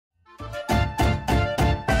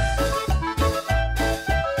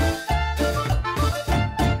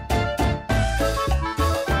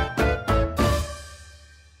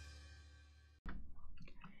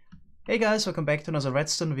Hey guys, welcome back to another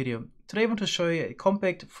Redstone video. Today I want to show you a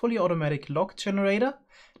compact, fully automatic log generator.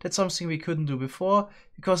 That's something we couldn't do before,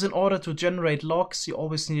 because in order to generate logs you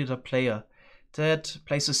always needed a player that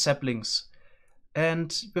places saplings.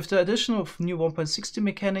 And with the addition of new 1.60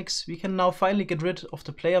 mechanics, we can now finally get rid of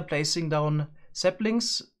the player placing down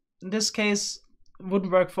saplings. In this case, it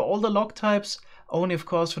wouldn't work for all the log types, only of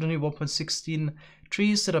course for the new 1.16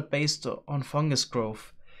 trees that are based on fungus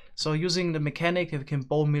growth. So using the mechanic, we can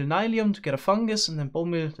bone meal nylium to get a fungus, and then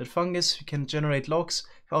bone meal that fungus, we can generate logs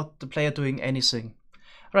without the player doing anything.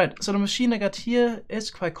 Alright, so the machine I got here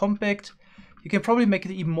is quite compact. You can probably make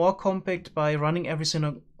it even more compact by running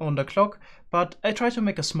everything on the clock, but I try to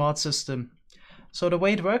make a smart system. So the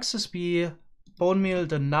way it works is we bone meal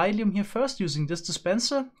the nylium here first using this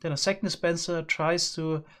dispenser, then a second dispenser tries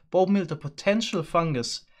to bone meal the potential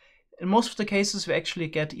fungus. In most of the cases we actually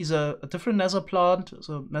get either a different nether plant,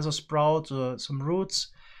 so nether sprout or some roots,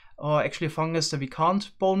 or actually a fungus that we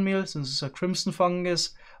can't bone meal since it's a crimson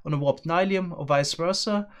fungus on a warped nylium or vice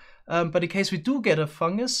versa. But in case we do get a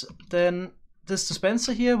fungus, then this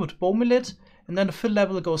dispenser here would bone meal it, and then the fill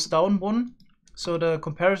level goes down 1. So the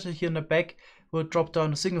comparator here in the back would drop down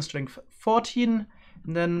to signal strength 14,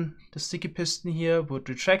 and then the sticky piston here would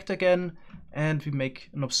retract again, and we make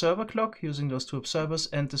an observer clock using those two observers,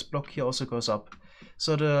 and this block here also goes up.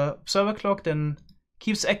 So the observer clock then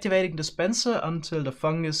keeps activating the dispenser until the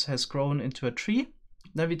fungus has grown into a tree.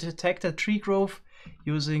 Then we detect that tree growth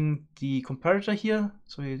using the comparator here.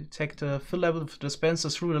 So we detect the fill level of the dispenser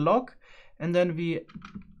through the log, and then we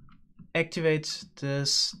activate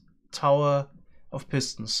this tower of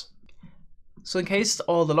pistons. So in case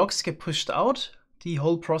all the logs get pushed out, the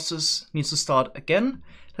whole process needs to start again.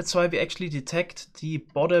 That's why we actually detect the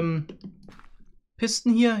bottom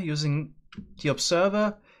piston here using the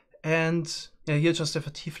observer, and here just have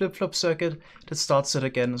a T flip-flop circuit that starts it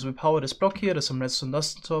again. So we power this block here, there's some redstone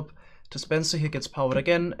dust on top, the dispenser here gets powered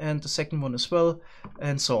again, and the second one as well,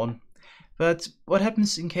 and so on. But what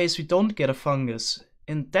happens in case we don't get a fungus?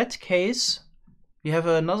 In that case, we have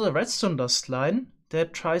another redstone dust line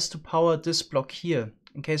that tries to power this block here.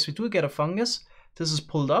 In case we do get a fungus, this is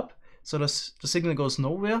pulled up, so the signal goes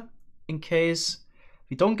nowhere. In case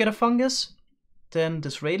we don't get a fungus, then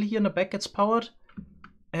this rail here in the back gets powered,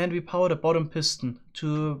 and we power the bottom piston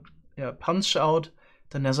to punch out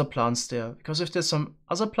the nether plants there. Because if there's some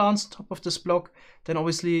other plants on top of this block, then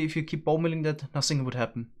obviously if you keep bone milling that, nothing would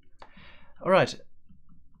happen. Alright,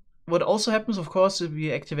 what also happens of course is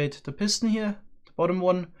we activate the piston here, the bottom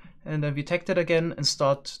one, and then we tag that again and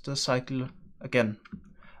start the cycle again.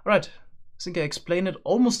 Alright, I think I explained it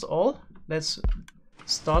almost all. Let's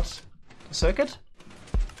start the circuit.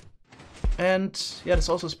 And yeah, there's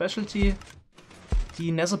also a specialty.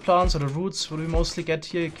 The nether plants or the roots, what we mostly get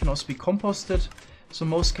here, can also be composted. So in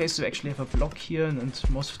most cases we actually have a block here, and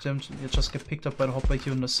most of them just get picked up by the hopper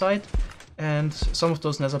here on the side. And some of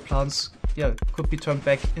those nether plants could be turned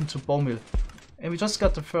back into bone meal. And we just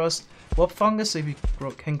got the first warp fungus that we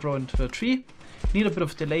can grow into a tree. Need a bit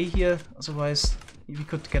of delay here, otherwise we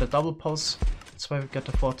could get a double pulse. That's why we got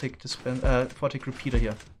the 4-tick repeater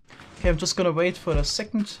here. Okay, I'm just gonna wait for the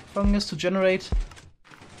second fungus to generate.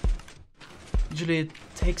 Usually it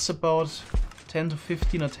takes about 10 to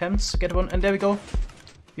 15 attempts to get one, and there we go.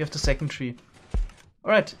 We have the second tree.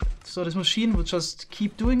 Alright, so this machine will just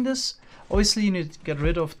keep doing this. Obviously you need to get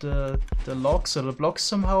rid of the logs or the blocks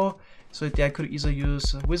somehow. So I could either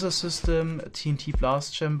use a wither system, a TNT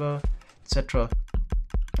blast chamber, etc.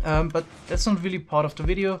 But that's not really part of the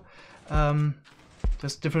video.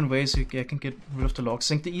 There's different ways you can get rid of the logs.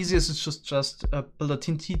 I think the easiest is just build a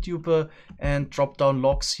TNT duper and drop down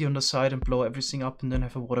logs here on the side and blow everything up, and then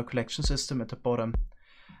have a water collection system at the bottom.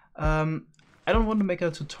 I don't want to make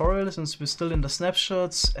a tutorial since we're still in the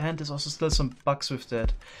snapshots, and there's also still some bugs with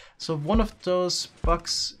that. So one of those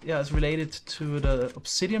bugs is related to the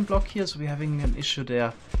obsidian block here, so we're having an issue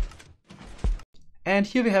there. And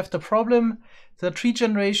here we have the problem. The tree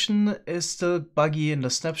generation is still buggy in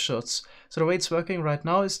the snapshots. So the way it's working right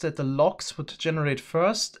now is that the logs would generate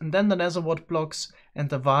first, and then the nether wart blocks and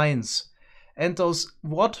the vines. And those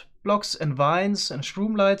wart blocks and vines and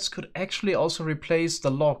shroom lights could actually also replace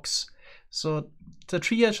the logs. So the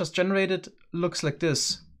tree I just generated looks like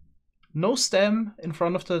this. No stem in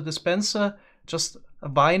front of the dispenser, just a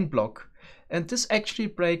vine block. And this actually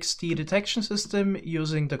breaks the detection system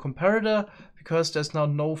using the comparator, because there's now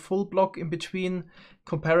no full block in between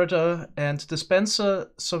comparator and dispenser,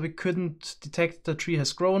 so we couldn't detect the tree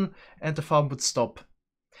has grown and the farm would stop.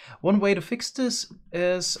 One way to fix this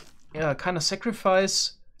is kind of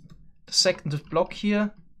sacrifice the second block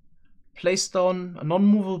here, place down a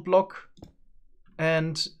non-movable block,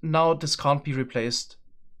 and now this can't be replaced.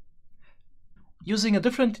 Using a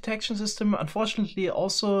different detection system, unfortunately,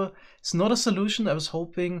 also is not a solution. I was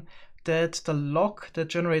hoping that the lock that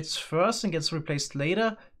generates first and gets replaced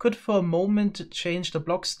later could for a moment change the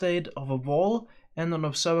block state of a wall and an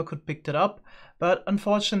observer could pick that up, but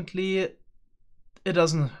unfortunately it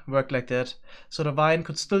doesn't work like that. So the vine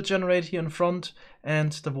could still generate here in front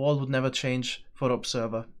and the wall would never change for the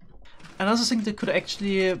observer. Another thing that could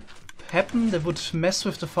actually happen that would mess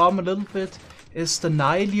with the farm a little bit is the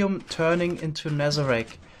Nylium turning into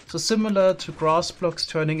Netherrack. So similar to grass blocks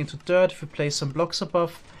turning into dirt, if you place some blocks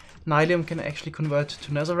above, Nylium can actually convert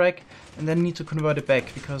to Netherrack and then need to convert it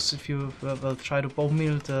back, because if you will try to bone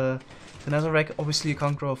meal the Netherrack, obviously you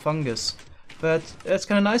can't grow a fungus. But it's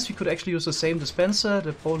kind of nice, we could actually use the same dispenser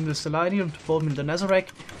that bone meals the Nylium to bone meal the Netherrack.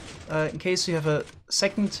 In case you have a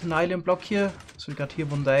second Nylium block here, so we got here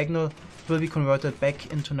one diagonal, it will be converted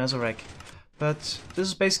back into Netherrack. But this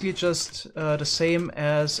is basically just the same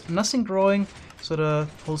as nothing growing, so the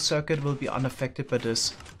whole circuit will be unaffected by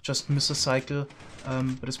this. Just miss a cycle,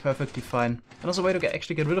 but it's perfectly fine. Another way to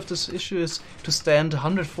actually get rid of this issue is to stand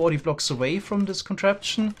 140 blocks away from this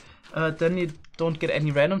contraption. Then you don't get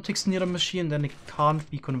any random ticks near the machine, then it can't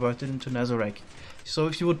be converted into Netherrack. So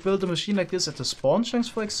if you would build a machine like this at the spawn chunks,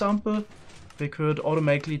 for example, they could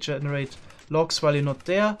automatically generate logs while you're not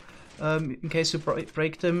there, in case you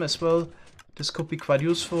break them as well. This could be quite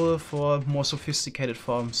useful for more sophisticated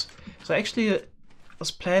farms. So actually I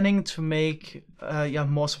was planning to make a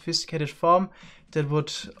more sophisticated farm that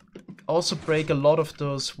would also break a lot of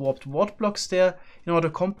those warped wart blocks there in order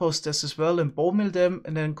to compost this as well and bone meal them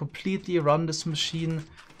and then completely run this machine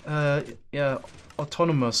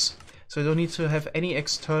autonomous. So you don't need to have any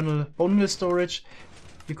external bone meal storage.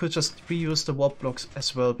 You could just reuse the warp blocks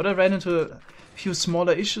as well. But I ran into a few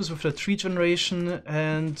smaller issues with the tree generation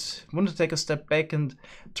and wanted to take a step back and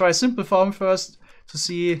try a simple farm first to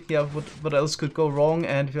see what else could go wrong,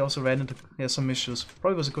 and we also ran into some issues.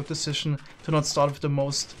 Probably was a good decision to not start with the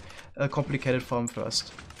most complicated farm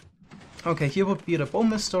first. Okay, here would be the bone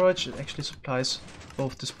meal storage. It actually supplies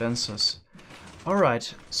both dispensers.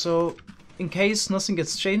 Alright, so in case nothing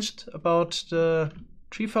gets changed about the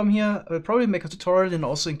tree farm here, I will probably make a tutorial and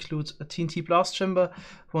also include a TNT blast chamber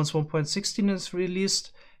once 1.16 is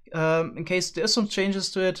released. In case there's some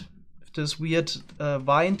changes to it, if there's weird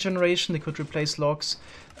vine generation, they could replace logs,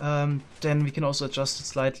 then we can also adjust it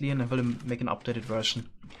slightly and I will make an updated version.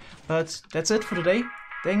 But that's it for today.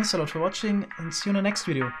 Thanks a lot for watching and see you in the next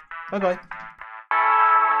video. Bye bye.